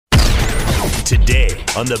Today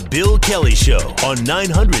on The Bill Kelly Show on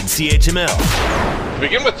 900 CHML. To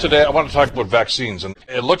begin with today, I want to talk about vaccines. And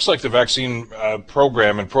it looks like the vaccine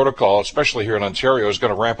program and protocol, especially here in Ontario, is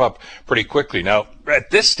going to ramp up pretty quickly. Now,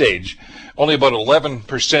 at this stage, only about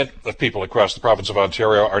 11% of people across the province of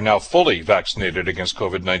Ontario are now fully vaccinated against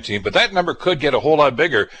COVID-19, but that number could get a whole lot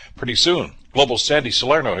bigger pretty soon. Global's Sandy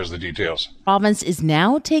Salerno has the details. The province is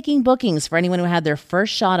now taking bookings for anyone who had their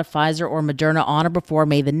first shot of Pfizer or Moderna on or before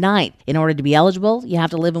May the 9th. In order to be eligible, you have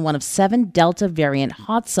to live in one of 7 Delta variant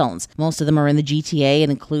hot zones. Most of them are in the GTA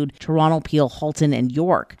and include Toronto, Peel, Halton, and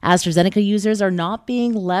York. AstraZeneca users are not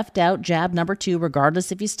being left out. Jab number 2,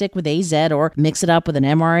 regardless if you stick with AZ or mix it up with an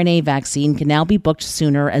mRNA vaccine, can now be booked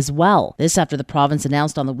sooner as well. This after the province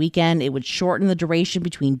announced on the weekend it would shorten the duration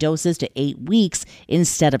between doses to 8 weeks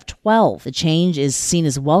instead of 12. The change is seen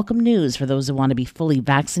as welcome news for those who want to be fully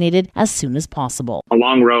vaccinated as soon as possible. A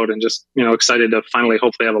long road and just, excited to finally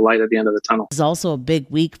hopefully have a light at the end of the tunnel. It's also a big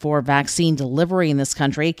week for vaccine delivery in this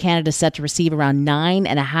country. Canada is set to receive around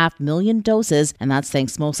 9.5 million doses, and that's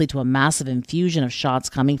thanks mostly to a massive infusion of shots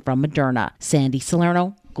coming from Moderna. Sandy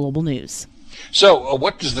Salerno, Global News. So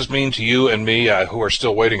what does this mean to you and me who are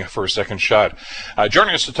still waiting for a second shot?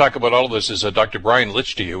 Joining us to talk about all of this is Dr. Brian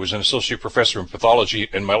Lichty, who is an associate professor in pathology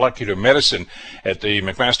and molecular medicine at the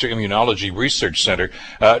McMaster Immunology Research Center.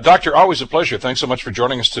 Doctor, always a pleasure. Thanks so much for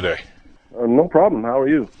joining us today. No problem. How are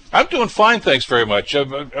you? I'm doing fine, thanks very much.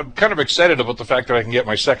 I'm kind of excited about the fact that I can get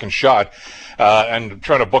my second shot and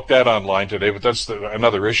trying to book that online today, but that's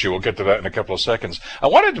another issue. We'll get to that in a couple of seconds. I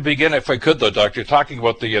wanted to begin, if I could, though, Doctor, talking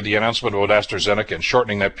about the announcement about AstraZeneca and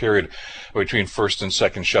shortening that period between first and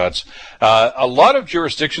second shots. A lot of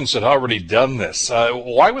jurisdictions had already done this.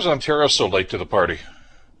 Why was Ontario so late to the party?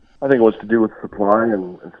 I think it was to do with supply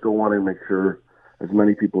and still wanting to make sure as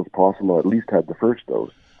many people as possible at least had the first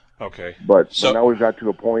dose. Okay. But now we've got to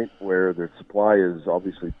a point where the supply is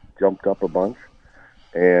obviously jumped up a bunch,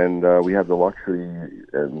 and we have the luxury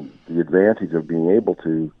and the advantage of being able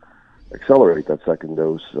to accelerate that second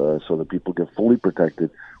dose so that people get fully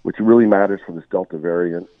protected, which really matters for this Delta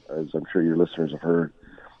variant, as I'm sure your listeners have heard.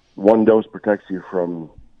 One dose protects you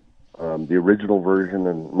from the original version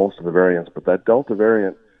and most of the variants, but that Delta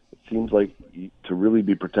variant, it seems like to really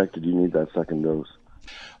be protected, you need that second dose.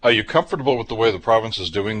 Are you comfortable with the way the province is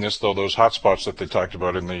doing this, though? Those hotspots that they talked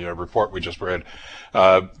about in the report we just read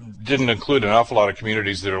didn't include an awful lot of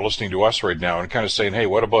communities that are listening to us right now and kind of saying, hey,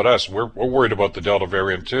 what about us? We're worried about the Delta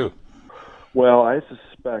variant, too. Well, I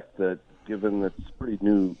suspect that given that it's pretty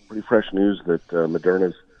fresh news that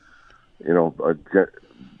Moderna's,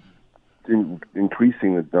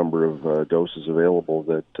 increasing the number of doses available,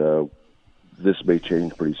 that this may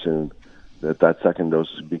change pretty soon. That second dose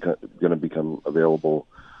is going to become available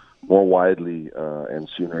more widely and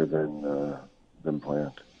sooner than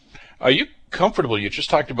planned. Are you comfortable? You just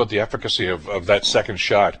talked about the efficacy of that second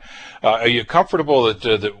shot. Are you comfortable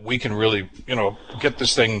that we can really, get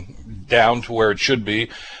this thing down to where it should be?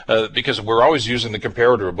 Because we're always using the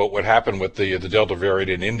comparator about what happened with the Delta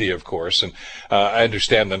variant in India, of course, and I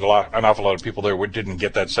understand that an awful lot of people there didn't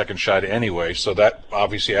get that second shot anyway. So that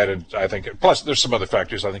obviously added, I think. Plus, there's some other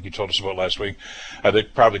factors I think you told us about last week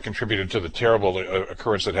that probably contributed to the terrible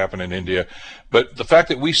occurrence that happened in India. But the fact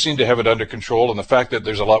that we seem to have it under control, and the fact that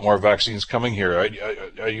there's a lot more vaccines coming here,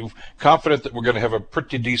 are you confident that we're going to have a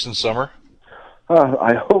pretty decent summer?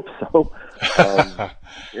 I hope so.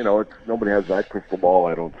 Nobody has that crystal ball,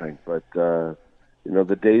 I don't think. But, the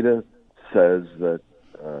data says that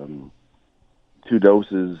 2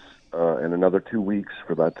 doses and another 2 weeks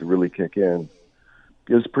for that to really kick in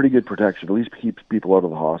gives pretty good protection. At least keeps people out of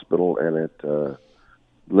the hospital, and it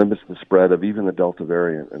limits the spread of even the Delta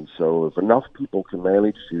variant. And so if enough people can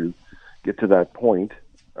manage to get to that point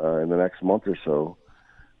in the next month or so,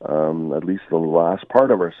 at least the last part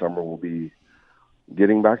of our summer will be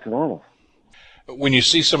getting back to normal. When you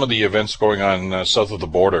see some of the events going on south of the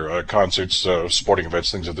border, concerts, sporting events,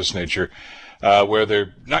 things of this nature, where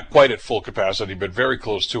they're not quite at full capacity, but very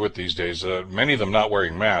close to it these days, many of them not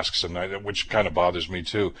wearing masks, which kind of bothers me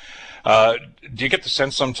too. Do you get the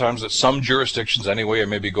sense sometimes that some jurisdictions anyway are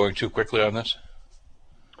maybe going too quickly on this?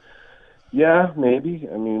 Yeah, maybe.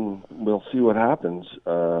 I mean, we'll see what happens.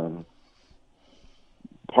 Part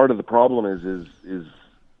of the problem is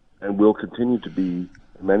and will continue to be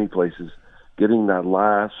in many places, getting that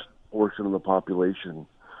last portion of the population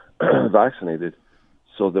vaccinated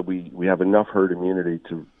so that we have enough herd immunity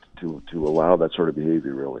to allow that sort of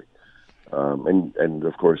behavior, really. And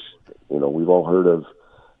of course, we've all heard of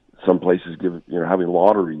some places having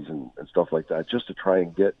lotteries and stuff like that just to try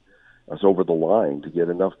and get us over the line, to get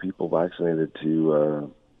enough people vaccinated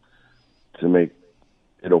to make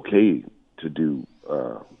it okay to do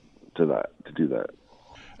that.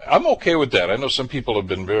 I'm okay with that. I know some people have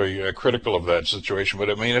been very critical of that situation, but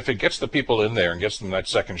I mean, if it gets the people in there and gets them that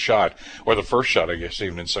second shot, or the first shot, I guess,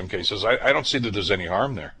 even in some cases, I don't see that there's any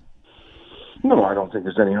harm there. No, I don't think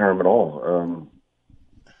there's any harm at all.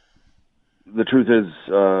 The truth is,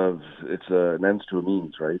 it's an ends to a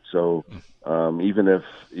means, right? So even if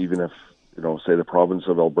say the province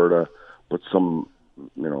of Alberta puts some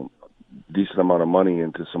decent amount of money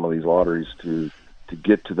into some of these lotteries to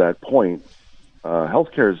get to that point,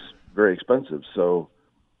 healthcare is very expensive. So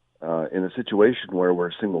in a situation where we're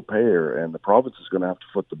a single payer and the province is going to have to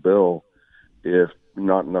foot the bill if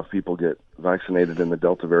not enough people get vaccinated and the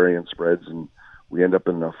Delta variant spreads and we end up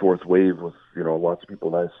in a fourth wave with lots of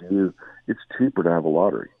people in ICU, it's cheaper to have a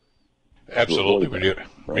lottery. Absolutely.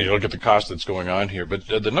 When you look at the cost that's going on here. But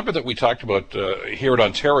the number that we talked about here in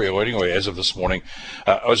Ontario, anyway, as of this morning,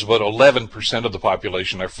 was about 11% of the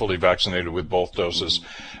population are fully vaccinated with both doses.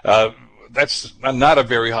 That's not a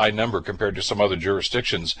very high number compared to some other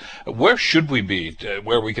jurisdictions. Where should we be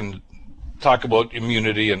where we can talk about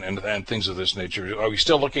immunity and things of this nature? Are we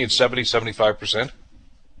still looking at 70, 75%?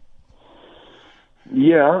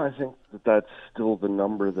 Yeah, I think that's still the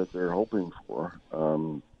number that they're hoping for.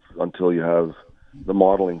 Until you have the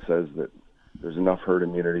modeling says that there's enough herd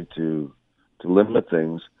immunity to limit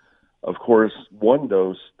things. Of course, one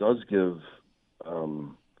dose does give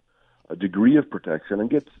a degree of protection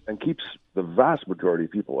and keeps the vast majority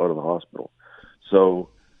of people out of the hospital. So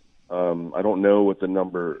I don't know what the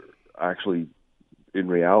number actually in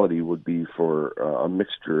reality would be for a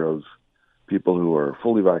mixture of people who are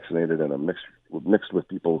fully vaccinated and mixed with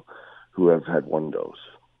people who have had one dose.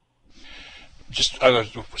 I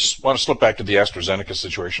want to slip back to the AstraZeneca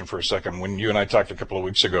situation for a second. When you and I talked a couple of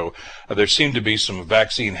weeks ago, there seemed to be some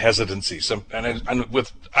vaccine hesitancy, and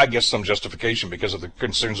with, I guess, some justification because of the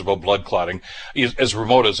concerns about blood clotting, as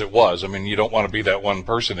remote as it was. I mean, you don't want to be that one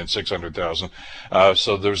person in 600,000.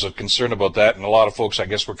 So there's a concern about that, and a lot of folks, I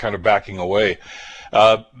guess, were kind of backing away.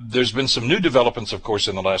 There's been some new developments, of course,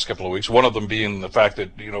 in the last couple of weeks. One of them being the fact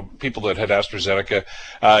that people that had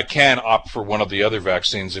AstraZeneca can opt for one of the other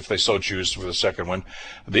vaccines if they so choose for the second one.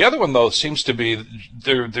 The other one, though, seems to be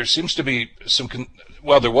there seems to be some.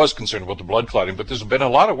 There was concern about the blood clotting, but there's been a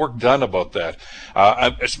lot of work done about that.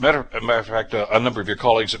 As a matter of fact, a number of your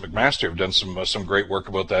colleagues at McMaster have done some great work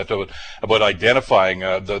about that, about identifying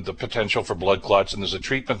the potential for blood clots, and there's a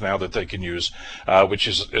treatment now that they can use, which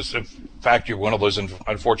is in fact you're one of those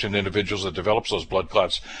unfortunate individuals that develops those blood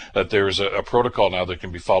clots, that there is a protocol now that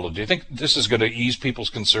can be followed. Do you think this is going to ease people's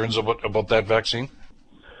concerns about that vaccine?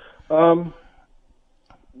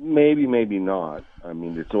 Maybe, maybe not. I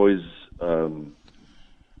mean, it's always...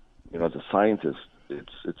 as a scientist,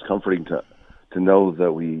 it's comforting to know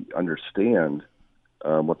that we understand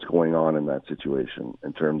what's going on in that situation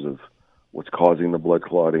in terms of what's causing the blood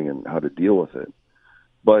clotting and how to deal with it.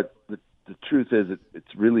 But the truth is,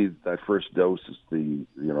 it's really that first dose is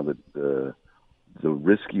the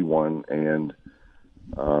risky one, and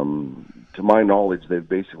to my knowledge, they've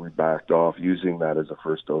basically backed off using that as a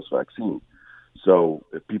first dose vaccine. So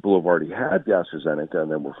if people have already had the AstraZeneca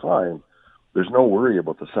and then we're fine, there's no worry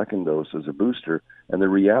about the second dose as a booster. And the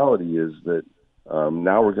reality is that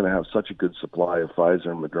now we're going to have such a good supply of Pfizer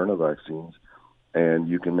and Moderna vaccines, and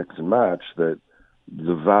you can mix and match, that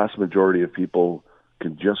the vast majority of people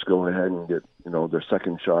can just go ahead and get their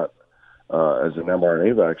second shot as an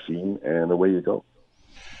mRNA vaccine, and away you go.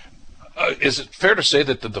 Is it fair to say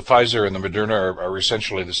that the Pfizer and the Moderna are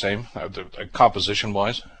essentially the same,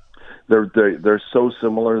 composition-wise? They're so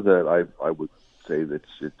similar that I would say that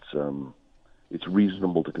it's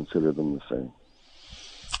reasonable to consider them the same.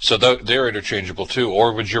 So they're interchangeable too,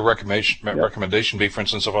 or would your recommendation be, for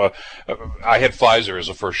instance, if I had Pfizer as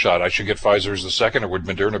a first shot, I should get Pfizer as the second, or would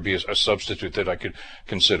Moderna be a substitute that I could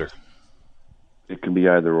consider? It can be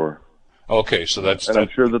either or. Okay, so that's... And I'm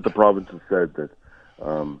sure that the province has said that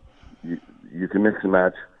you can mix and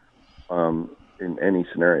match in any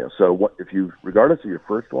scenario. So regardless of your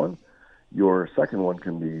first one, your second one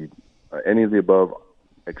can be any of the above,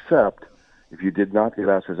 except if you did not get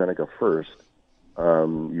AstraZeneca first,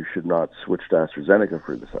 you should not switch to AstraZeneca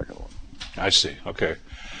for the second one. I see. Okay.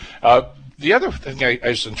 The other thing I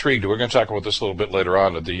was intrigued, we're going to talk about this a little bit later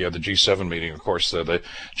on at the G7 meeting. Of course, the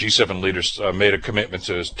G7 leaders made a commitment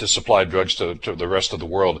to supply drugs to the rest of the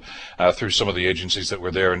world through some of the agencies that were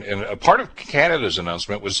there. And a part of Canada's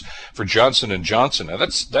announcement was for Johnson & Johnson. Now,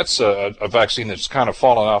 that's a vaccine that's kind of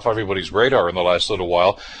fallen off everybody's radar in the last little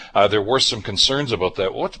while. There were some concerns about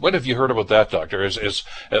that. What have you heard about that, Doctor? Is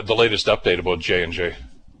the latest update about J&J?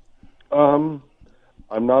 I'm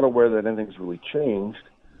not aware that anything's really changed.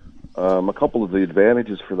 A couple of the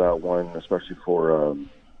advantages for that one, especially for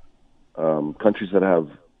countries that have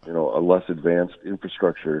a less advanced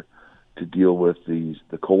infrastructure to deal with the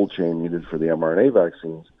cold chain needed for the mRNA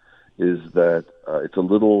vaccines, is that it's a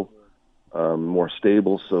little more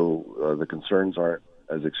stable, so the concerns aren't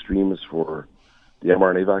as extreme as for the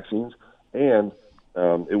mRNA vaccines, and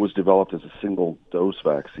it was developed as a single dose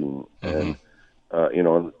vaccine, and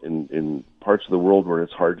in parts of the world where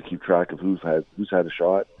it's hard to keep track of who's had a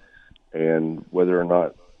shot and whether or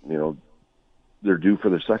not they're due for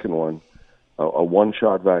their second one, a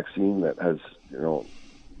one-shot vaccine that has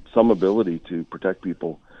some ability to protect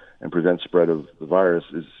people and prevent spread of the virus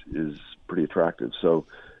is pretty attractive. So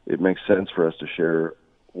it makes sense for us to share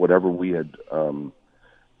whatever we had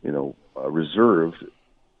reserved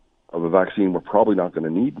of a vaccine we're probably not going to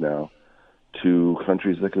need now to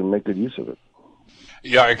countries that can make good use of it.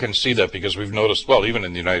 Yeah, I can see that because we've noticed, well, even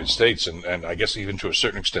in the United States and I guess even to a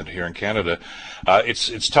certain extent here in Canada,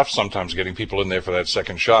 it's tough sometimes getting people in there for that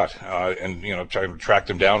second shot and trying to track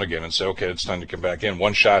them down again and say, okay, it's time to come back in.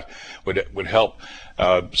 One shot would help.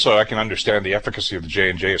 So I can understand the efficacy of the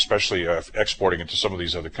J&J, especially exporting it to some of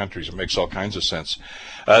these other countries. It makes all kinds of sense.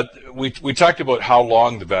 We talked about how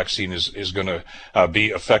long the vaccine is going to be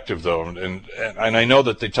effective, though, and I know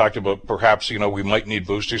that they talked about perhaps we might need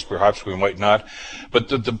boosters, perhaps we might not, but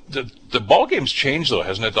the ball game's changed, though,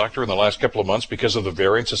 hasn't it, Doctor, in the last couple of months because of the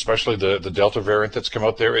variants, especially the Delta variant that's come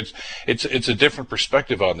out there. It's a different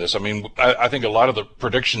perspective on this. I mean, I think a lot of the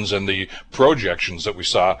predictions and the projections that we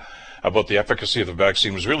saw about the efficacy of the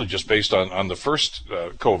vaccine was really just based on the first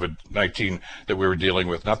COVID-19 that we were dealing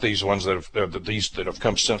with, not these ones that have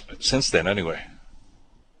come since then. Anyway.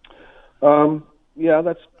 Yeah,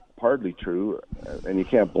 that's partly true, and you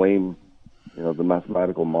can't blame the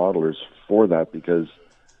mathematical modelers for that because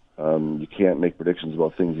you can't make predictions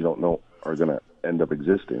about things you don't know are going to end up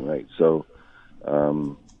existing, right? So,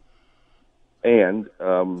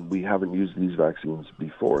 we haven't used these vaccines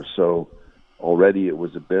before, so. Already it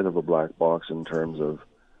was a bit of a black box in terms of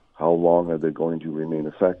how long are they going to remain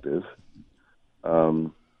effective.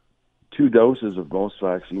 2 doses of most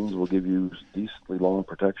vaccines will give you decently long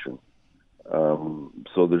protection.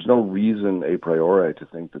 So there's no reason a priori to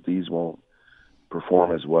think that these won't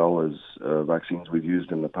perform as well as vaccines we've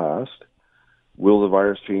used in the past. Will the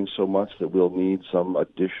virus change so much that we'll need some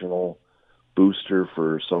additional booster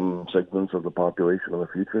for some segments of the population in the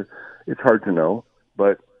future? It's hard to know,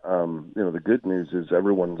 but the good news is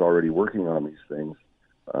everyone's already working on these things,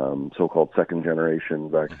 so-called second-generation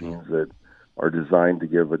vaccines that are designed to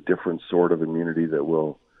give a different sort of immunity that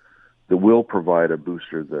will provide a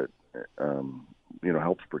booster that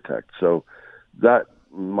helps protect. So that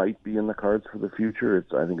might be in the cards for the future.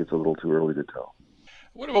 I think it's a little too early to tell.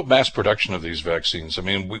 What about mass production of these vaccines? I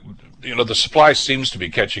mean, the supply seems to be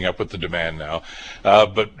catching up with the demand now.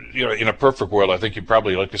 But in a perfect world, I think you'd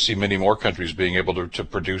probably like to see many more countries being able to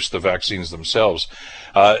produce the vaccines themselves.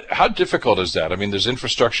 How difficult is that? I mean, there's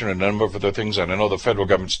infrastructure and a number of other things, and I know the federal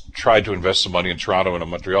government's tried to invest some money in Toronto and in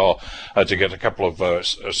Montreal to get a couple of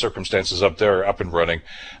circumstances up there up and running.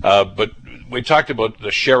 But we talked about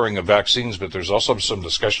the sharing of vaccines, but there's also some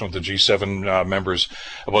discussion with the G7 members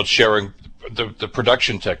about sharing the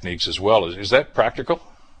production techniques as well. Is that practical?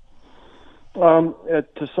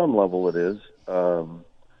 To some level it is. The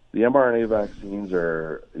mRNA vaccines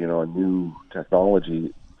are, a new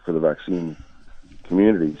technology for the vaccine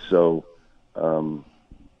community. So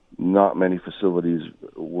not many facilities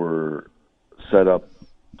were set up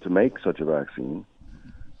to make such a vaccine.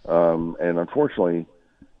 And unfortunately,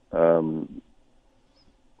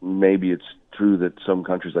 maybe it's true that some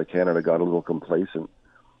countries like Canada got a little complacent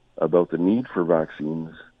about the need for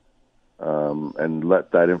vaccines and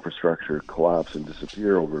let that infrastructure collapse and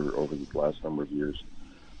disappear over the last number of years.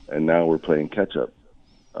 And now we're playing catch up.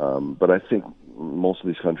 But I think most of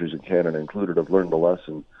these countries, and Canada included, have learned a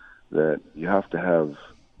lesson that you have to have,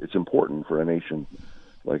 it's important for a nation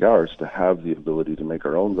like ours to have the ability to make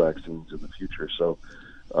our own vaccines in the future. So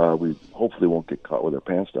we hopefully won't get caught with our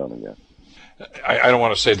pants down again. I don't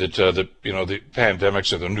want to say that the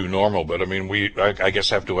pandemics are the new normal, but I mean I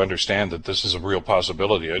guess have to understand that this is a real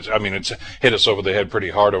possibility. It's hit us over the head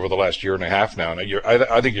pretty hard over the last year and a half now, and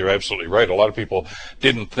I think you're absolutely right. A lot of people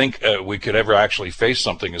didn't think we could ever actually face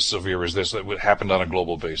something as severe as this that would happen on a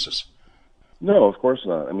global basis. No, of course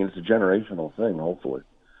not. I mean, it's a generational thing. Hopefully,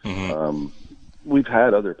 we've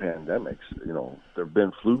had other pandemics. There have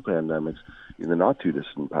been flu pandemics in the not too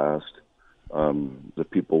distant past.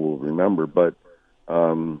 That people will remember, but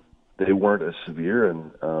they weren't as severe,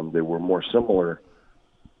 and they were more similar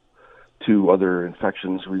to other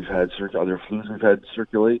infections we've had, other flus we've had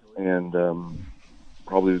circulate, and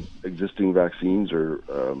probably existing vaccines or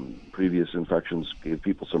previous infections gave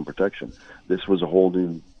people some protection. This was a whole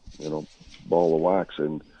new, ball of wax,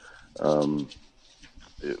 and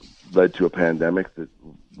it led to a pandemic that,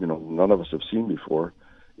 none of us have seen before.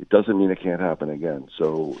 It doesn't mean it can't happen again.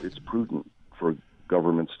 So it's prudent for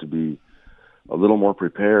governments to be a little more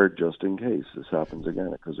prepared just in case this happens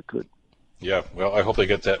again, because it could. Yeah, well, I hope they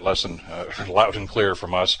get that lesson loud and clear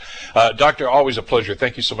from us. Doctor, always a pleasure.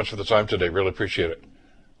 Thank you so much for the time today. Really appreciate it.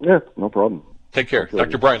 Yeah, no problem. Take care.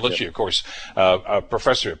 Dr. Brian Litchie, of course,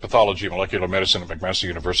 professor of pathology and molecular medicine at McMaster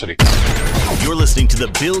University. You're listening to the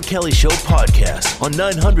Bill Kelly Show podcast on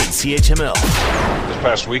 900 CHML. This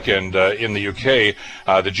past weekend in the UK,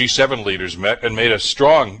 the G7 leaders met and made a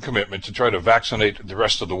strong commitment to try to vaccinate the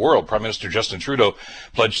rest of the world. Prime Minister Justin Trudeau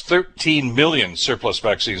pledged 13 million surplus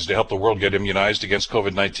vaccines to help the world get immunized against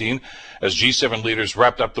COVID-19 as G7 leaders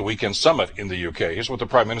wrapped up the weekend summit in the UK. Here's what the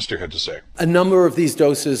Prime Minister had to say. A number of these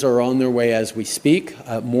doses are on their way as we speak.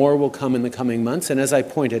 More will come in the coming months. And as I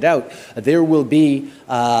pointed out, there will be,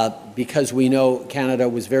 because we know Canada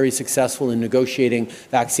was very successful in negotiating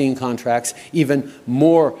vaccine contracts, even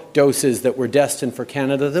more doses that were destined for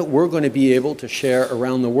Canada that we're going to be able to share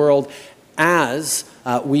around the world as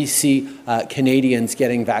we see Canadians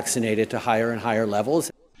getting vaccinated to higher and higher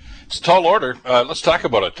levels. It's a tall order. Let's talk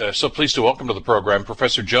about it. So pleased to welcome to the program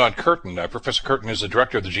Professor John Curtin. Professor Curtin is the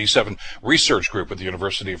director of the G7 Research Group at the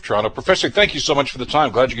University of Toronto. Professor, thank you so much for the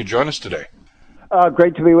time. Glad you could join us today.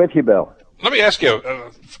 Great to be with you, Bill. Let me ask you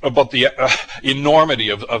about the enormity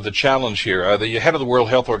of the challenge here. The head of the World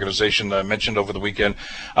Health Organization mentioned over the weekend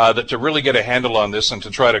that to really get a handle on this and to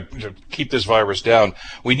try to keep this virus down,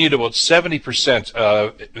 we need about 70%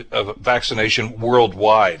 of vaccination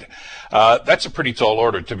worldwide. That's a pretty tall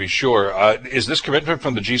order, to be sure. Is this commitment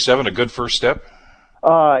from the G7 a good first step?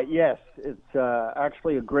 Yes, it's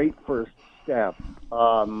actually a great first step.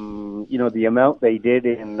 The amount they did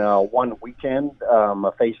in one weekend,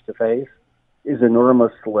 face-to-face, is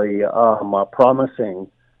enormously promising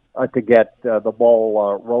to get the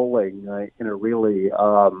ball rolling in a really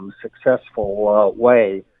successful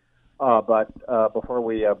way. But before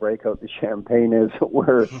we break out the champagne,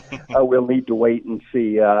 we'll need to wait and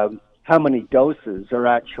see how many doses are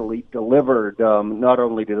actually delivered, not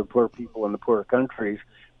only to the poor people in the poor countries,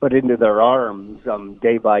 but into their arms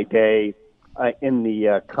day by day in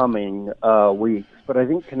the coming weeks. But I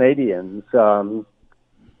think Canadians can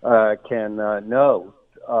note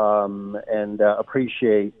and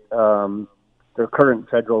appreciate their current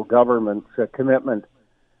federal government's commitment.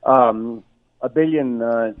 1 billion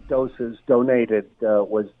doses donated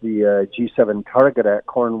was the G7 target at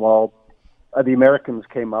Cornwall. The Americans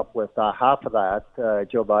came up with half of that.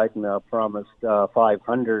 Joe Biden promised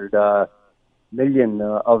 500 million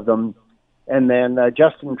of them. And then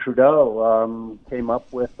Justin Trudeau came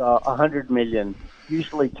up with 100 million.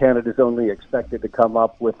 Usually Canada's only expected to come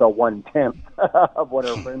up with 1/10 of what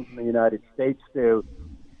our friends in the United States do.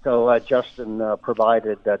 So Justin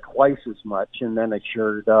provided twice as much and then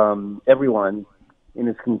assured everyone in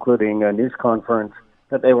his concluding news conference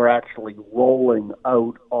that they were actually rolling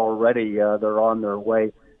out already. They're on their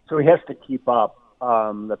way. So he has to keep up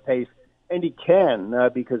the pace. And he can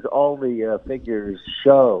because all the figures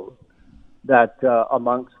show that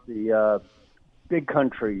amongst the big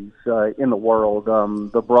countries in the world,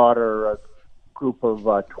 the broader group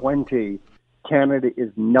of 20, Canada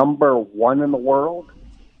is number one in the world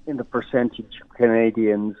in the percentage of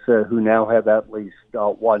Canadians who now have at least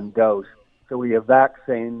one dose. So we have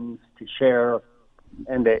vaccines to share,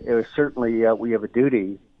 and certainly we have a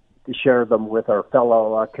duty to share them with our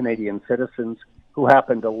fellow Canadian citizens who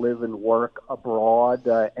happen to live and work abroad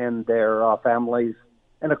and their families,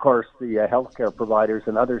 and of course the healthcare providers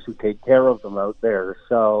and others who take care of them out there.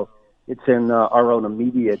 So it's in our own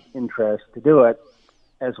immediate interest to do it,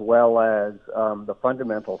 as well as the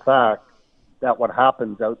fundamental fact that what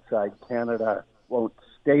happens outside Canada won't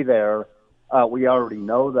stay there. We already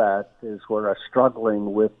know that as we're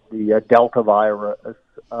struggling with the Delta virus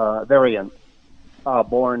variant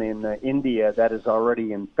born in India that is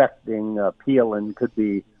already infecting Peel and could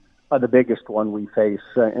be the biggest one we face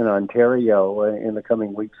in Ontario in the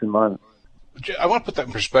coming weeks and months. I want to put that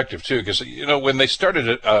in perspective, too, because, when they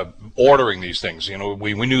started ordering these things,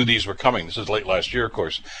 we knew these were coming. This is late last year, of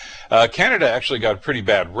course. Canada actually got a pretty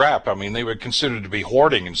bad rap. I mean, they were considered to be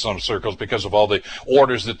hoarding in some circles because of all the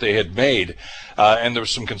orders that they had made, and there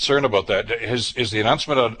was some concern about that. Is the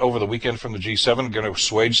announcement over the weekend from the G7 going to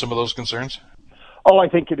assuage some of those concerns? Oh, I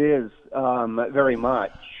think it is, very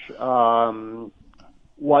much.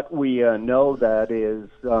 What we know that is,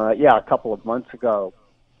 a couple of months ago,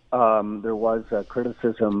 there was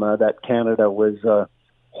criticism that Canada was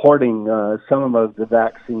hoarding some of the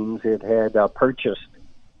vaccines it had purchased,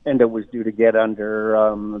 and it was due to get under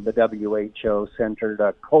the WHO-centered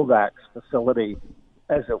COVAX facility,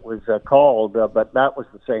 as it was called. But that was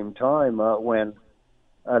the same time when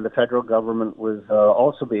the federal government was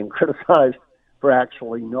also being criticized for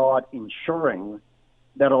actually not ensuring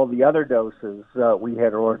that all the other doses we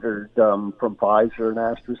had ordered from Pfizer and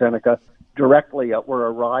AstraZeneca directly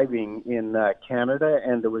were arriving in Canada,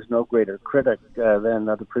 and there was no greater critic than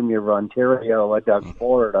the Premier of Ontario, Doug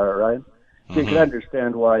Ford, right? So you can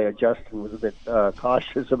understand why Justin was a bit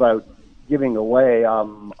cautious about giving away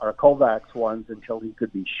our COVAX ones until he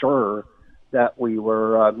could be sure that we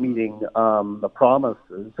were meeting the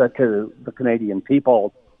promises to the Canadian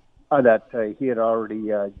people that he had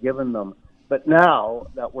already given them. But now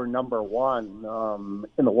that we're number one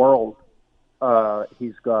in the world,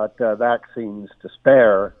 he's got vaccines to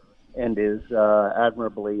spare and is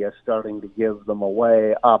admirably starting to give them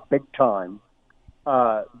away big time.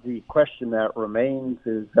 The question that remains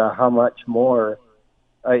is how much more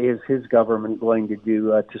is his government going to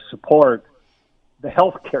do to support the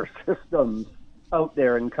healthcare systems out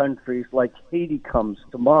there in countries like Haiti comes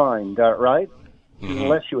to mind, right?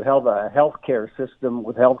 Unless you have a healthcare system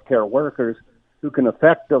with healthcare workers who can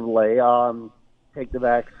effectively take the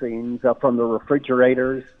vaccines from the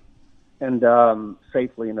refrigerators and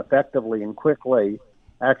safely and effectively and quickly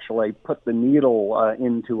actually put the needle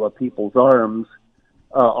into people's arms,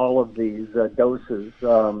 all of these doses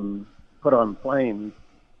put on planes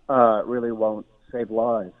really won't save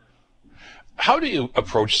lives. How do you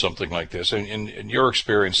approach something like this in your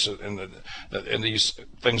experience in these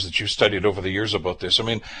things that you've studied over the years about this? I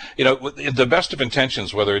mean, the best of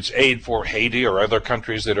intentions, whether it's aid for Haiti or other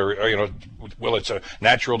countries that are, well, it's a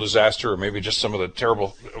natural disaster or maybe just some of the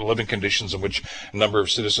terrible living conditions in which a number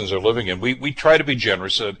of citizens are living in. We try to be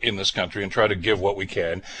generous in this country and try to give what we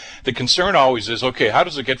can. The concern always is, okay, how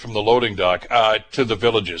does it get from the loading dock to the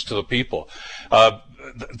villages, to the people?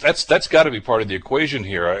 That's got to be part of the equation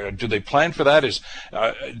here. Do they plan for that?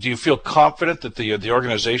 Do you feel confident that the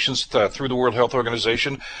organizations through the World Health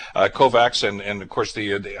Organization, COVAX, and of course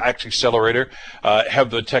the ACT Accelerator have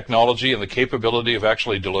the technology and the capability of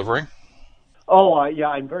actually delivering? Oh, yeah,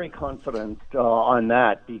 I'm very confident on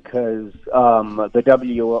that because the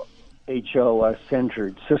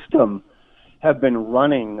WHO-centered system have been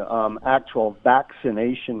running actual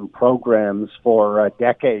vaccination programs for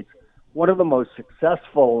decades. One of the most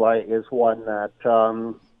successful is one that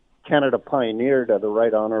Canada pioneered, the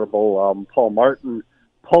Right Honourable Paul Martin,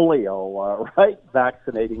 polio, right?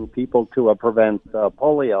 Vaccinating people to prevent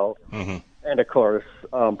polio. And, of course,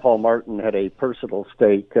 Paul Martin had a personal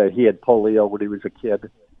stake. He had polio when he was a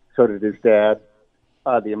kid. So did his dad.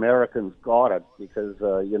 The Americans got it because,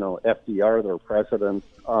 FDR, their president,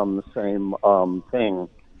 the same thing.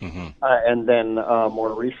 And then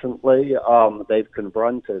more recently, they've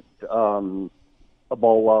confronted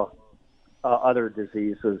Ebola, other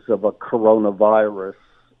diseases of a coronavirus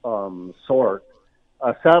sort.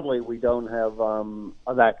 Sadly, we don't have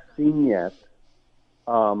a vaccine yet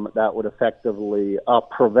that would effectively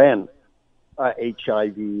prevent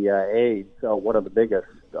HIV/AIDS, one of the biggest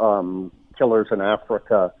killers in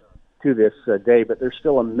Africa to this day. But there's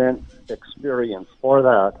still immense experience for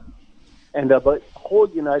that. And but the whole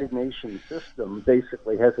United Nations system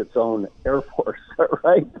basically has its own Air Force,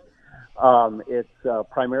 right? It's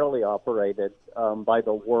primarily operated by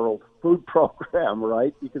the World Food Program,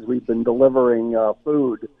 right? Because we've been delivering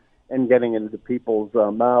food and getting into people's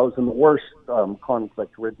mouths in the worst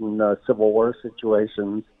conflict-ridden Civil War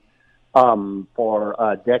situations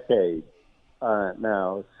for decades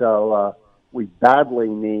now. So we badly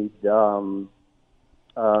need a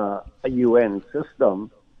UN system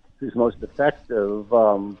whose most effective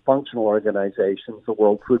functional organizations, the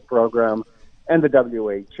World Food Program and the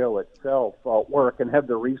WHO itself, work and have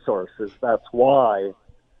the resources. That's why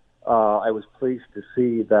I was pleased to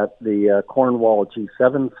see that the Cornwall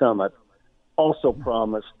G7 Summit also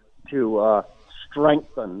promised to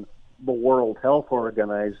strengthen the World Health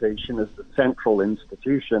Organization as the central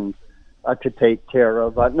institution to take care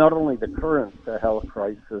of not only the current health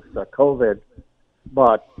crisis, COVID,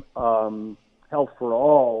 but health for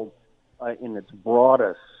all in its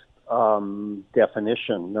broadest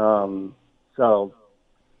definition.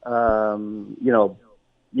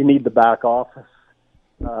 You need the back office.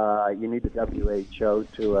 You need the WHO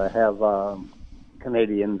to have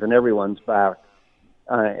Canadians and everyone's back.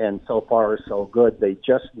 And so far, so good. They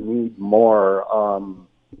just need more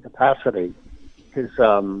capacity because,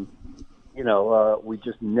 we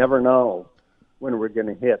just never know when we're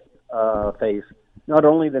going to face not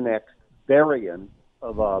only the next variant,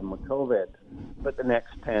 of COVID, but the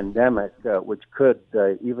next pandemic, which could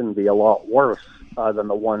even be a lot worse than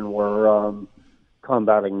the one we're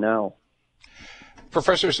combating now.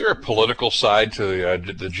 Professor, is there a political side to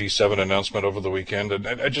the G7 announcement over the weekend?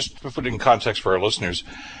 And just to put it in context for our listeners,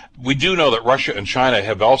 we do know that Russia and China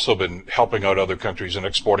have also been helping out other countries and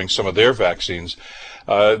exporting some of their vaccines.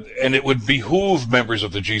 And it would behoove members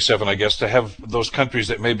of the G7, I guess, to have those countries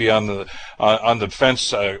that may be on the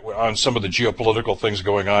fence on some of the geopolitical things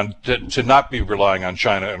going on to not be relying on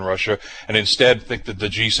China and Russia, and instead think that the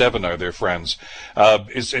G7 are their friends.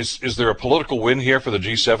 Is there a political win here for the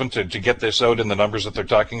G7 to get this out in the numbers that they're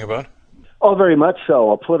talking about? Oh, very much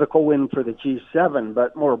so. A political win for the G7,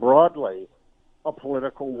 but more broadly, a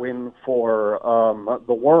political win for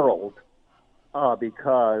the world,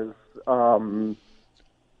 because from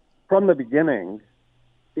the beginning,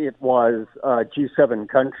 it was G7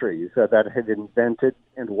 countries that had invented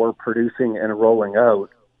and were producing and rolling out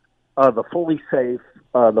the fully safe,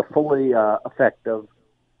 the fully effective,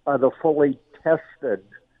 the fully tested,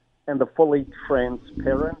 and the fully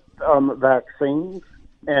transparent vaccines.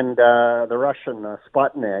 And the Russian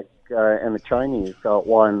Sputnik and the Chinese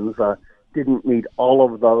ones didn't meet all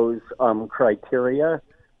of those criteria.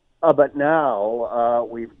 But now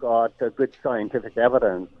we've got good scientific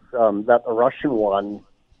evidence that the Russian one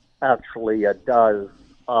actually does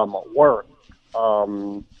work.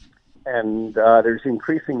 And there's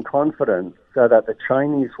increasing confidence that the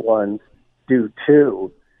Chinese ones do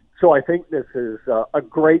too. So I think this is a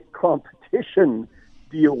great competition.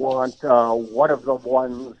 Do you want one of the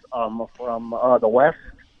ones from the West,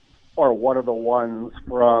 or one of the ones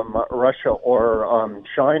from Russia or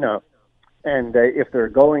China? And if they're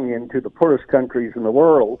going into the poorest countries in the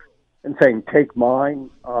world and saying, take mine,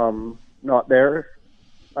 not theirs,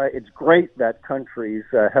 it's great that countries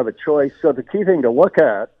have a choice. So the key thing to look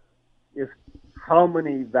at is how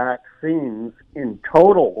many vaccines in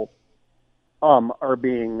total are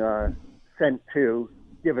being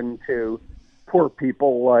given to poor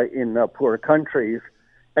people in poor countries,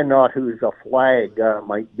 and not whose a flag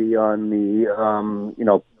might be on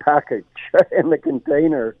the package in the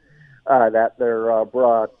container that they're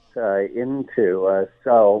brought into.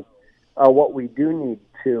 So what we do need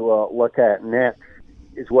to look at next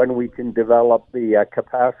is when we can develop the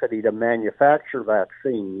capacity to manufacture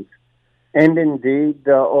vaccines, and indeed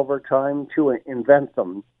over time to invent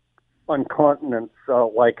them on continents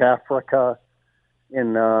like Africa,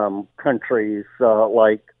 in countries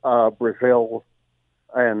like Brazil,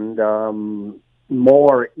 and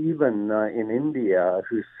more even in India,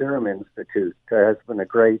 whose Serum Institute has been a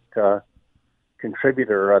great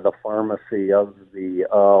contributor of the pharmacy of the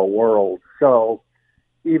world. So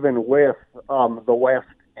even with the West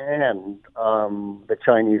and the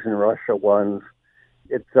Chinese and Russia ones,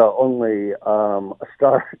 it's only a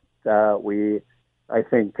start. I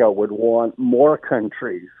think, would want more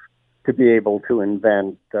countries to be able to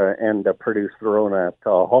invent and produce their own at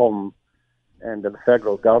home. And the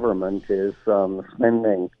federal government is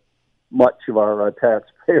spending much of our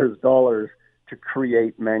taxpayers' dollars to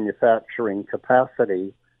create manufacturing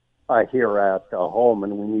capacity here at home,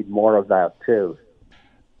 and we need more of that too.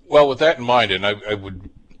 Well, with that in mind, and I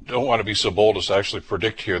don't want to be so bold as to actually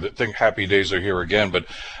predict here that happy days are here again, but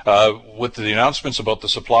with the announcements about the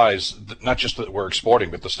supplies, not just that we're exporting,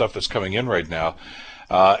 but the stuff that's coming in right now,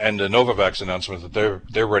 and the Novavax announcement that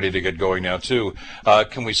they're ready to get going now too.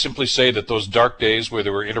 Can we simply say that those dark days where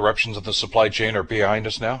there were interruptions in the supply chain are behind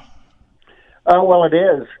us now? Well, it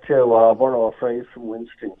is, to borrow a phrase from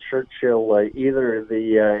Winston Churchill, either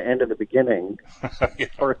the end of the beginning Yeah.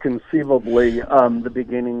 or conceivably the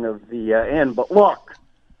beginning of the end. But look,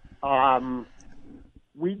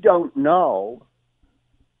 we don't know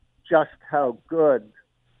just how good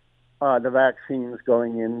the vaccines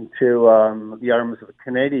going into the arms of the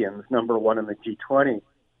Canadians, number one in the G20,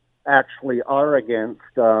 actually are against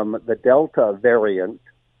the Delta variant,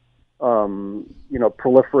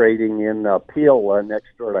 proliferating in Peel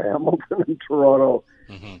next door to Hamilton and Toronto,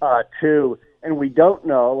 too. And we don't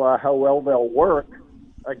know how well they'll work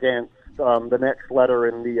against the next letter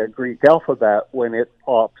in the Greek alphabet when it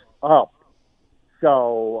pops up.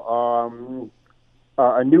 So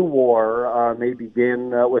a new war may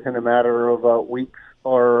begin within a matter of weeks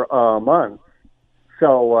or months.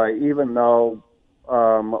 So even though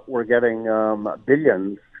we're getting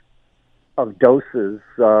billions of doses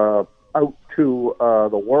out to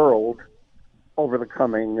the world over the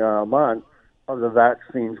coming months of the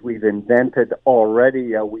vaccines we've invented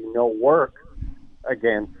already, we know work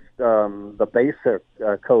against the basic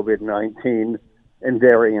COVID-19 and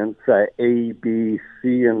variants A, B,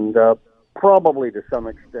 C, and probably to some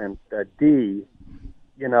extent D.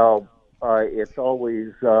 it's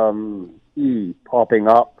always E popping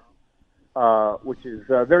up, which is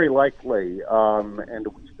very likely, and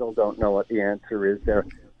we still don't know what the answer is there.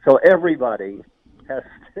 So everybody has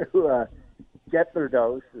to get their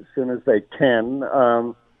dose as soon as they can,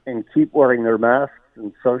 and keep wearing their masks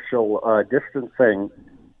and social distancing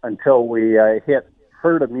until we hit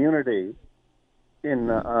herd immunity in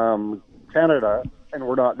Canada, and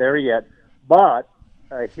we're not there yet, but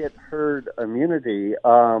hit herd immunity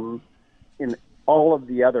in all of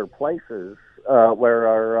the other places where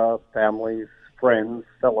our families, friends,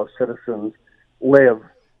 fellow citizens live,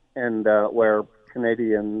 and where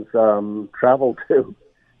Canadians travel to.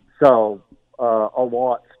 So a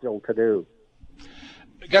lot still to do.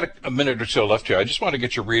 I got a minute or so left here. I just want to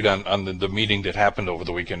get your read on the meeting that happened over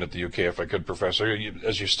the weekend at the UK, if I could, Professor.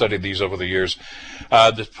 As you studied these over the years,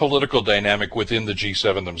 the political dynamic within the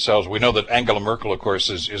G7 themselves. We know that Angela Merkel, of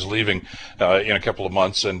course, is leaving in a couple of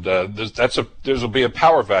months, and there'll be a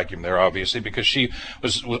power vacuum there, obviously, because she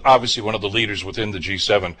was obviously one of the leaders within the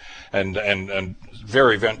G7, and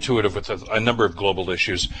very intuitive with a number of global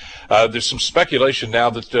issues. There's some speculation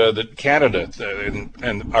now that Canada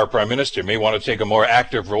and our Prime Minister may want to take a more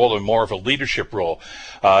active role and more of a leadership role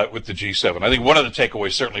with the G7. I think one of the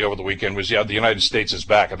takeaways certainly over the weekend was, the United States is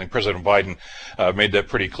back. I think President Biden made that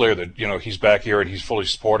pretty clear that, he's back here and he's fully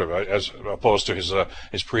supportive as opposed to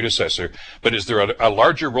his predecessor. But is there a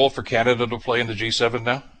larger role for Canada to play in the G7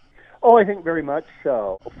 now? Oh, I think very much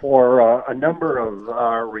so, for a number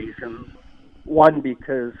of reasons. One,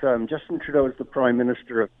 because Justin Trudeau is the Prime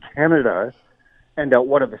Minister of Canada, and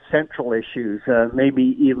one of the central issues,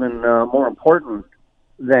 maybe even more important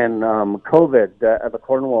than COVID at the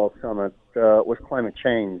Cornwall Summit, was climate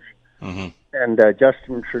change. Mm-hmm. And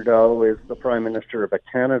Justin Trudeau is the Prime Minister of a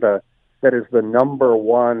Canada that is the number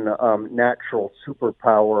one natural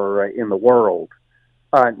superpower in the world.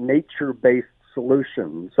 Nature-based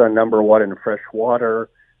solutions, number one in fresh water,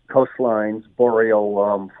 coastlines,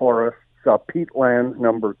 boreal forests, peatlands,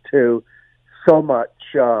 number two, so much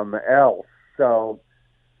else. So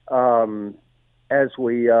as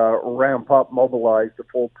we ramp up, mobilize the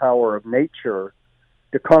full power of nature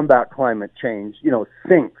to combat climate change,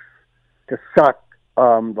 sinks to suck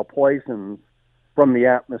the poisons from the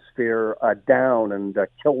atmosphere down and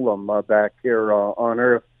kill them back here on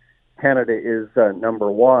Earth, Canada is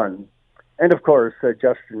number one. And of course,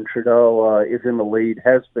 Justin Trudeau is in the lead,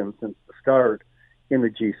 has been since the start, in the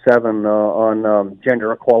G7 on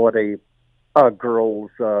gender equality,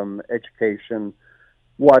 girls' education.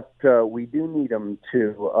 What we do need them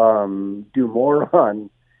to do more on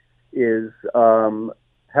is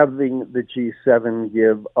having the G7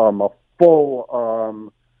 give a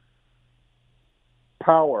full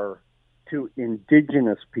power to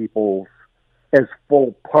Indigenous peoples as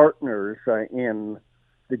full partners in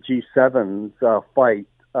the G7's fight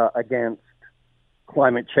against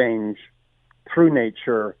climate change through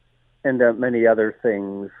nature and many other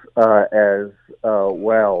things as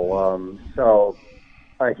well. So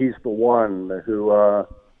he's the one who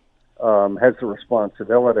has the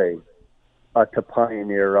responsibility to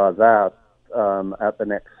pioneer that at the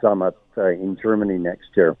next summit in Germany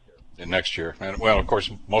next year. Next year. And, well, of course,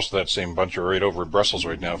 most of that same bunch are right over in Brussels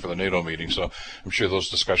right now for the NATO meeting, so I'm sure those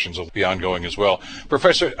discussions will be ongoing as well.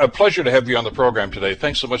 Professor, a pleasure to have you on the program today.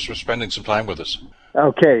 Thanks so much for spending some time with us.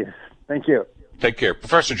 Okay, thank you. Take care.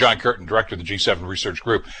 Professor John Curtin, Director of the G7 Research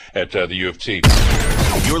Group at the U of T.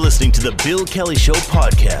 You're listening to the Bill Kelly Show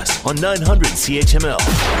podcast on 900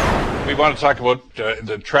 CHML. We want to talk about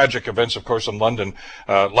the tragic events, of course, in London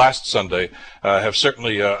last Sunday have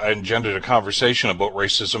certainly engendered a conversation about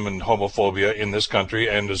racism and homophobia in this country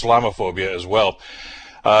and Islamophobia as well.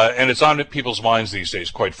 And it's on people's minds these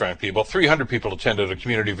days, quite frankly. About 300 people attended a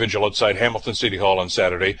community vigil outside Hamilton City Hall on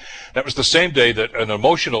Saturday. That was the same day that an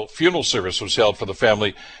emotional funeral service was held for the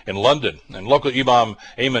family in London. And local Imam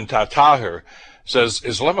Ayman Tahir says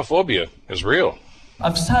Islamophobia is real.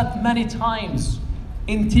 I've sat many times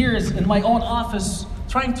in tears in my own office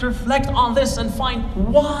trying to reflect on this and find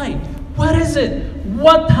why. What is it?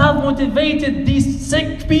 What have motivated these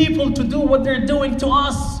sick people to do what they're doing to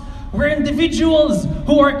us? We're individuals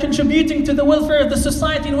who are contributing to the welfare of the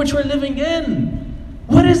society in which we're living in.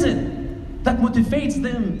 What is it that motivates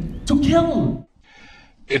them to kill?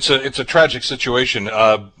 It's a tragic situation,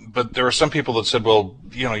 but there are some people that said, well,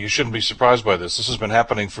 you shouldn't be surprised by this. This has been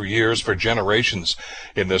happening for years, for generations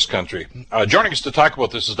in this country. Joining us to talk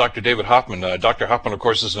about this is Dr. David Hoffman. Dr. Hoffman, of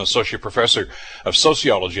course, is an associate professor of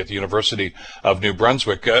sociology at the University of New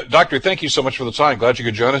Brunswick. Doctor, thank you so much for the time. Glad you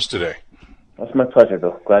could join us today. That's my pleasure,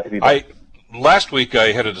 Bill. Glad to be back. last week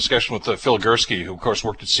I had a discussion with Phil Gursky, who of course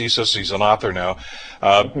worked at CSIS. He's an author now.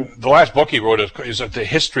 The last book he wrote is The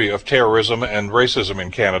History of Terrorism and Racism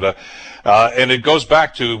in Canada, and it goes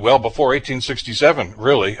back to well before 1867,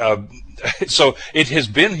 really. So it has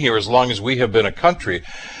been here as long as we have been a country.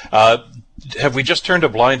 Have we just turned a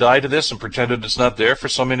blind eye to this and pretended it's not there for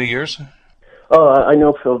so many years? Oh, I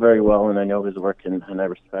know Phil very well, and I know his work, and I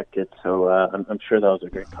respect it. So I'm sure that was a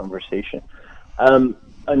great conversation.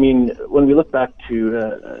 I mean, when we look back to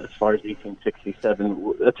as far as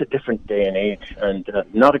 1867, that's a different day and age, and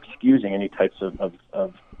not excusing any types of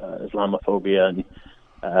Islamophobia and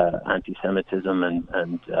anti-Semitism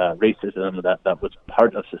and racism that was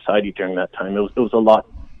part of society during that time. It was a lot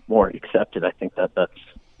more accepted. I think that's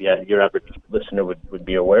your average listener would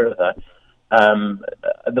be aware of that.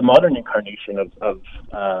 The modern incarnation of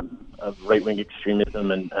right-wing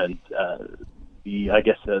extremism and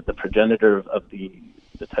the progenitor of the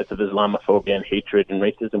types of Islamophobia and hatred and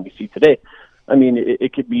racism we see today. I mean,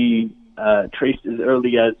 it could be traced as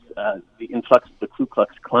early as the influx of the Ku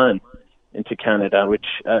Klux Klan into Canada, which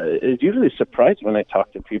is usually surprised when I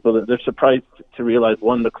talk to people. That they're surprised to realize,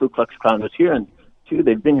 one, the Ku Klux Klan was here, and two,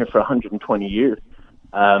 they've been here for 120 years.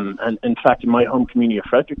 And in fact, in my home community of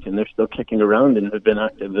Fredericton, they're still kicking around and have been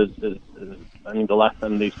active the last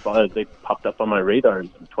time they popped up on my radar in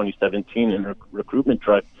 2017 in a recruitment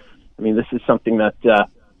drive. I mean, this is something that, at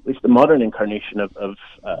least the modern incarnation of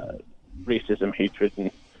racism, hatred, and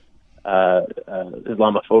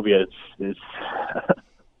Islamophobia has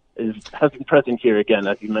been present here again,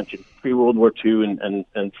 as you mentioned, pre-World War II and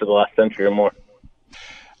for the last century or more.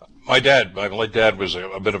 My late dad was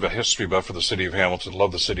a bit of a history buff for the city of Hamilton,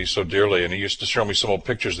 loved the city so dearly, and he used to show me some old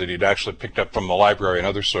pictures that he'd actually picked up from the library and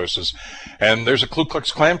other sources. And there's a Ku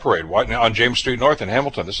Klux Klan parade on James Street North in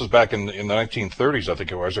Hamilton. This was back in the 1930s, I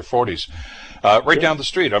think it was, or 40s. Right down the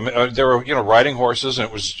street. I mean, there were, riding horses, and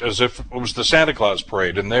it was as if it was the Santa Claus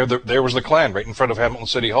parade, and there was the Klan right in front of Hamilton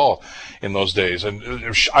City Hall in those days. And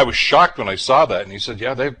I was shocked when I saw that, and he said,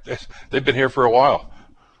 yeah, they've been here for a while.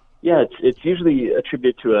 Yeah, it's usually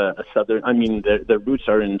attributed to a southern. I mean, their roots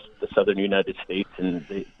are in the southern United States, and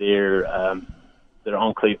their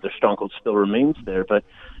enclave, their stronghold, still remains there. But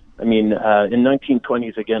I mean, in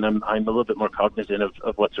 1920s, again, I'm a little bit more cognizant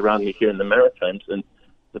of what's around me here in the Maritimes than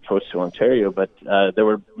opposed to Ontario. But there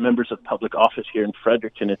were members of public office here in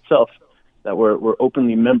Fredericton itself that were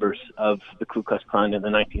openly members of the Ku Klux Klan in the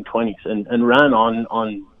 1920s and ran on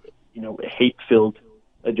hate-filled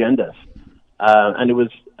agendas. And it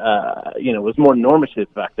was, it was more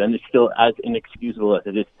normative back then. It's still as inexcusable as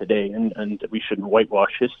it is today, and we shouldn't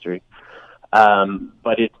whitewash history.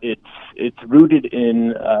 But it's rooted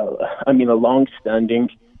in, a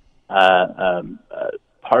long-standing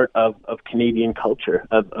part of Canadian culture,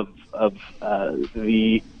 of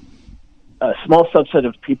the small subset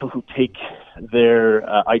of people who take their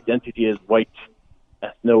identity as white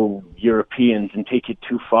ethno-Europeans and take it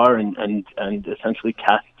too far and essentially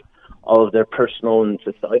cast all of their personal and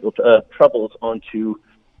societal troubles onto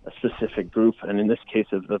a specific group, and in this case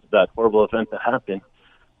of that horrible event that happened,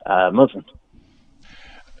 Muslims.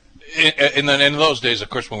 In those days, of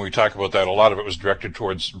course, when we talk about that, a lot of it was directed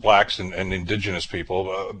towards blacks and indigenous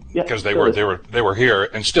people because they were here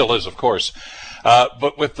and still is, of course.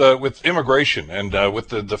 But with immigration and with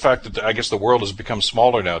the fact that I guess the world has become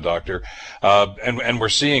smaller now, Doctor, and we're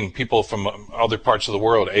seeing people from other parts of the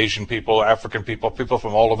world, Asian people, African people, people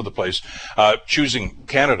from all over the place, choosing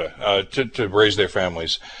Canada to raise their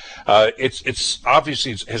families. It's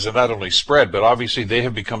obviously has not only spread, but obviously they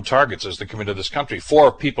have become targets as they come into this country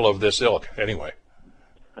for people of this ilk. Anyway,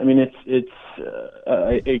 I mean it's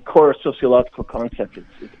a core sociological concept.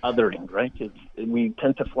 It's othering, right? We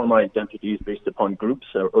tend to form our identities based upon groups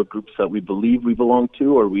or groups that we believe we belong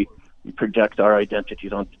to, or we project our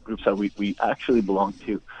identities on groups that we actually belong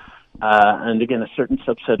to. And again, a certain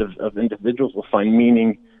subset of individuals will find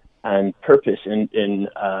meaning and purpose in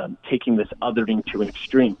taking this othering to an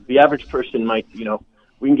extreme. The average person might,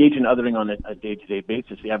 we engage in othering on a day-to-day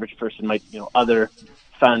basis. The average person might, other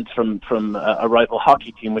fans from a rival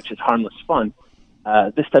hockey team, which is harmless fun.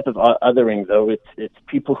 This type of othering, though, it's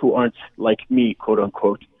people who aren't like me, quote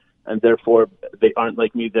unquote, and therefore they aren't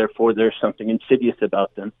like me. Therefore, there's something insidious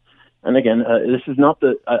about them. And again, this is not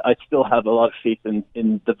I still have a lot of faith in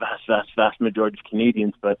the vast majority of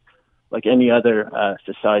Canadians, but like any other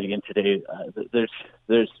society in today,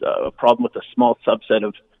 there's a problem with a small subset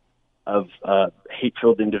of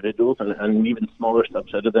hate-filled individuals, and an even smaller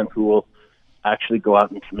subset of them who will actually go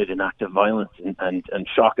out and commit an act of violence and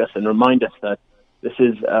shock us and remind us that this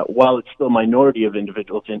is, while it's still a minority of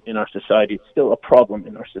individuals in our society, it's still a problem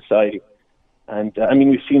in our society. And I mean,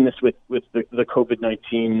 we've seen this with the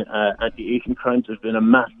COVID-19 anti-Asian crimes. There's been a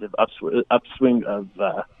massive upswing of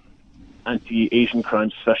anti-Asian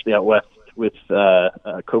crimes, especially out west, with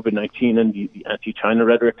COVID-19 and the anti-China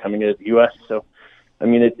rhetoric coming out of the U.S. So, I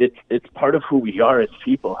mean, it's part of who we are as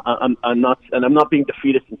people. I'm not being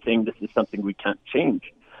defeatist in saying this is something we can't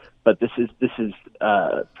change, but this is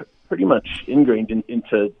pretty much ingrained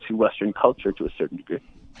into Western culture to a certain degree.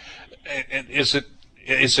 And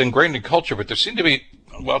it's ingrained in culture, but there seem to be,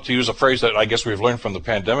 well, to use a phrase that I guess we've learned from the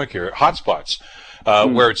pandemic here, hotspots.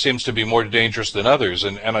 Where it seems to be more dangerous than others.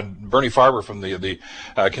 And Bernie Farber from the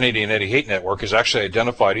Canadian Anti-Hate Network has actually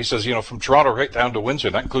identified, he says, from Toronto right down to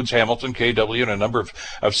Windsor, that includes Hamilton, KW, and a number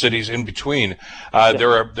of cities in between,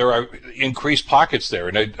 there are increased pockets there.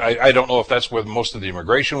 And I don't know if that's where most of the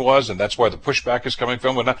immigration was, and that's where the pushback is coming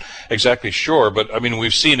from. We're not exactly sure, but I mean,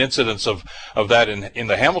 we've seen incidents of that in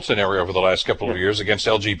the Hamilton area over the last couple of years against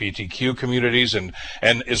LGBTQ communities and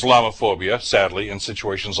Islamophobia, sadly, in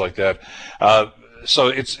situations like that. So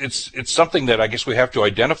it's something that I guess we have to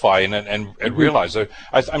identify and realize.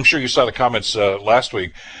 I'm sure you saw the comments last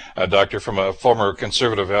week, Doctor, from a former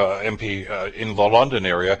Conservative MP in the London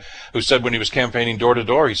area who said when he was campaigning door to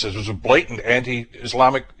door, he says it was blatant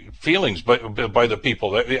anti-Islamic feelings by the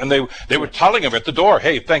people, and they were telling him at the door,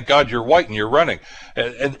 "Hey, thank God you're white and you're running."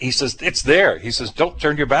 And he says it's there. He says, "Don't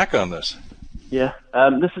turn your back on this." Yeah,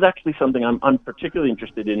 this is actually something I'm particularly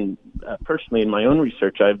interested in personally in my own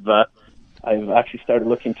research. I've actually started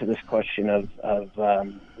looking to this question of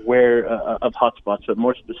hotspots, but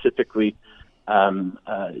more specifically,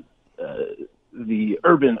 the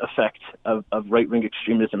urban effect of right-wing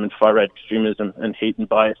extremism and far-right extremism and hate and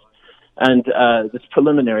bias. And this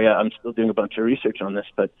preliminary, I'm still doing a bunch of research on this,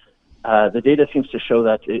 but the data seems to show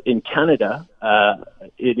that in Canada,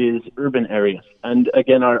 it is urban areas. And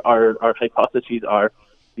again, our hypotheses are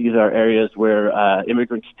these are areas where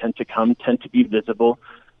immigrants tend to be visible.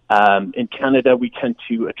 In Canada, we tend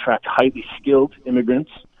to attract highly skilled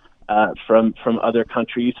immigrants from other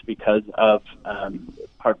countries because of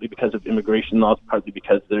partly because of immigration laws, partly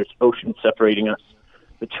because there's oceans separating us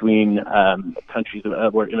between countries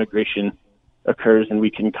where immigration occurs, and we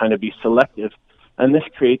can kind of be selective. And this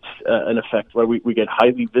creates an effect where we get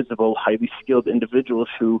highly visible, highly skilled individuals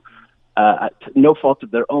who, at no fault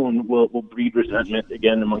of their own, will breed resentment,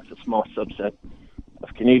 again, amongst a small subset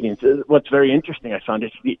of Canadians. What's very interesting, I found,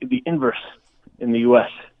 is the inverse in the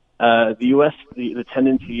U.S. The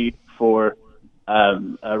tendency for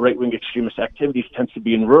right-wing extremist activities tends to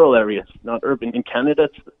be in rural areas, not urban. In Canada,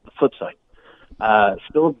 it's the flip side.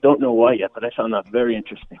 Still don't know why yet, but I found that very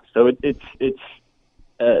interesting. So it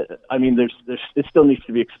still needs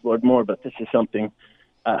to be explored more, but this is something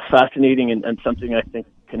fascinating and something I think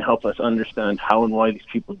can help us understand how and why these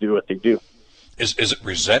people do what they do. Is it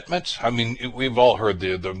resentment? I mean, we've all heard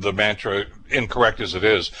the mantra, incorrect as it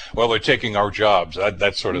is, well, they're taking our jobs,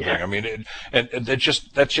 that sort of thing. I mean, that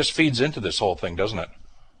just feeds into this whole thing, doesn't it?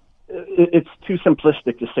 It's too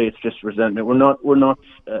simplistic to say it's just resentment. We're not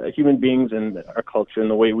human beings, and our culture and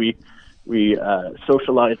the way we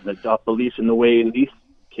socialize and adopt beliefs, and the way in these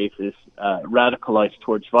cases radicalize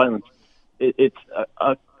towards violence. It's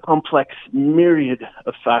a complex myriad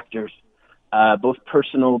of factors. Both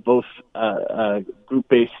personal, both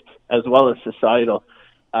group-based, as well as societal.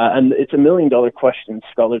 And it's $1 million question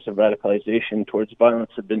scholars of radicalization towards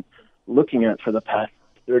violence have been looking at for the past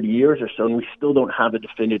 30 years or so, and we still don't have a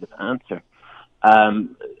definitive answer.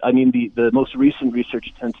 The most recent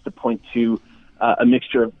research tends to point to a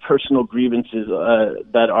mixture of personal grievances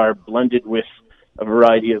that are blended with a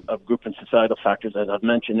variety of group and societal factors, as I've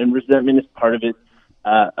mentioned, and resentment is part of it.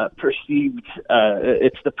 Perceived,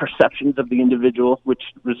 it's the perceptions of the individual, which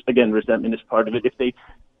again, resentment is part of it. If they,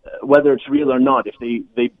 whether it's real or not, if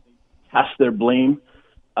they cast their blame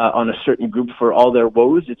on a certain group for all their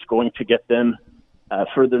woes, it's going to get them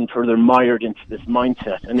further and further mired into this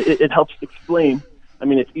mindset. And it helps explain. I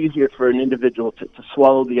mean, it's easier for an individual to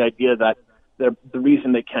swallow the idea that the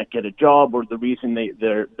reason they can't get a job or the reason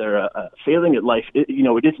they're failing at life, it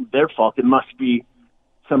isn't their fault. It must be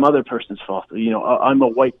some other person's fault. I'm a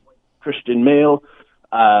white Christian male.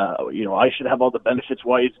 I should have all the benefits.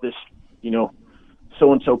 Why is this,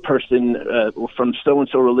 so-and-so person from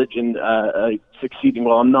so-and-so religion succeeding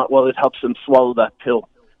while I'm not? Well, it helps them swallow that pill.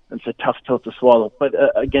 It's a tough pill to swallow. But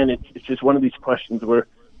again, it's just one of these questions where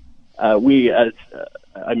we, as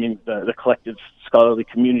the collective scholarly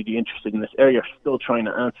community interested in this area, are still trying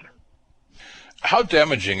to answer. How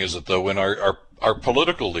damaging is it, though, when our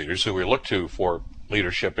political leaders, who we look to for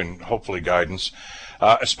leadership and hopefully guidance,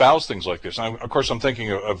 espouse things like this? Of course, I'm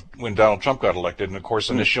thinking of when Donald Trump got elected, and of course,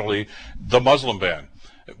 initially the Muslim ban.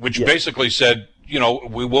 which Yes. basically said,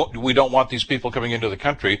 we don't want these people coming into the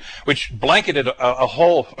country, which blanketed a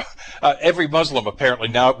whole, every Muslim apparently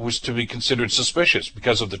now was to be considered suspicious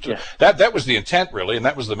because of that was the intent really, and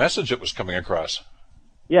that was the message that was coming across.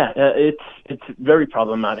 Yeah, it's very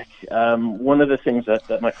problematic. One of the things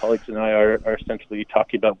that my colleagues and I are essentially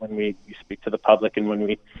talking about when we speak to the public and when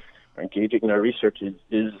we are engaging in our research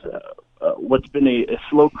is what's been a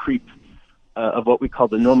slow creep of what we call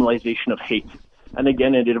the normalization of hate. And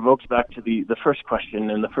again, it evokes back to the first question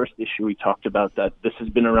and the first issue we talked about, that this has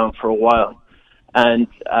been around for a while. And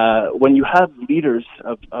when you have leaders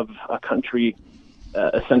of a country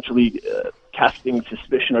essentially casting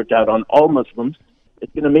suspicion or doubt on all Muslims,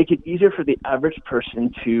 it's going to make it easier for the average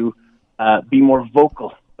person to be more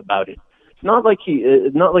vocal about it. It's not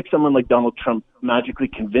like someone like Donald Trump magically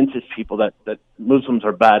convinces people that Muslims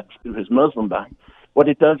are bad through his Muslim ban. What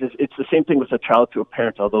it does is it's the same thing with a child to a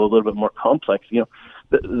parent, although a little bit more complex.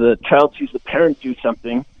 The child sees the parent do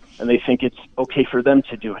something, and they think it's okay for them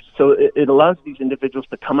to do it. So it allows these individuals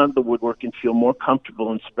to come out of the woodwork and feel more comfortable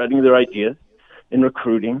in spreading their ideas, in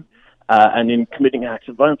recruiting, and in committing acts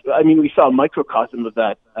of violence. I mean, we saw a microcosm of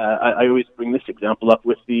that. I always bring this example up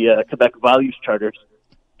with the Quebec Values Charter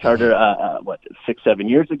 6-7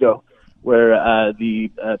 years ago, where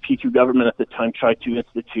the P2 government at the time tried to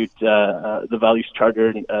institute the Values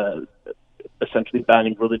Charter, essentially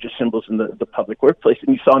banning religious symbols in the public workplace.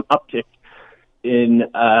 And you saw an uptick in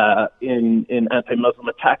anti-Muslim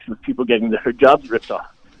attacks with people getting their hijabs ripped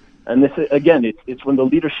off. And this, again, it's when the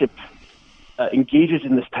leadership engages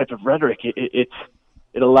in this type of rhetoric, it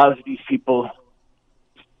allows these people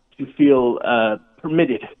to feel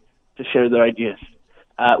permitted to share their ideas,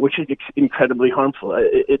 which is incredibly harmful.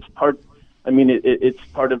 It's part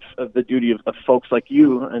of the duty of folks like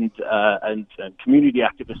you and community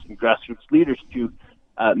activists and grassroots leaders to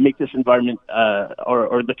make this environment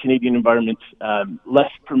or the Canadian environment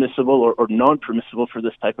less permissible or non-permissible for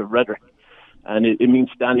this type of rhetoric. And it means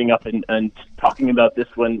standing up and talking about this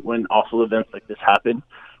when awful events like this happen,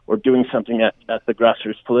 or doing something at the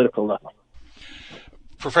grassroots political level.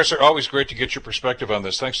 Professor, always great to get your perspective on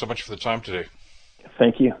this. Thanks so much for the time today.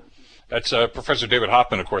 Thank you. That's Professor David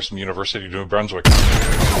Hoffman, of course, from the University of New Brunswick.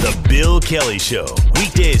 The Bill Kelly Show,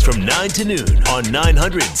 weekdays from 9 to noon on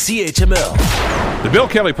 900 CHML. The Bill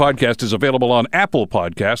Kelly Podcast is available on Apple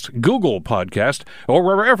Podcast, Google Podcast, or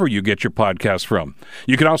wherever you get your podcasts from.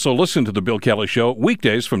 You can also listen to The Bill Kelly Show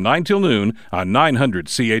weekdays from 9 till noon on 900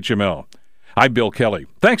 CHML. I'm Bill Kelly.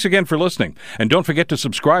 Thanks again for listening. And don't forget to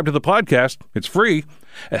subscribe to the podcast. It's free,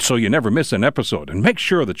 so you never miss an episode. And make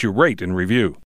sure that you rate and review.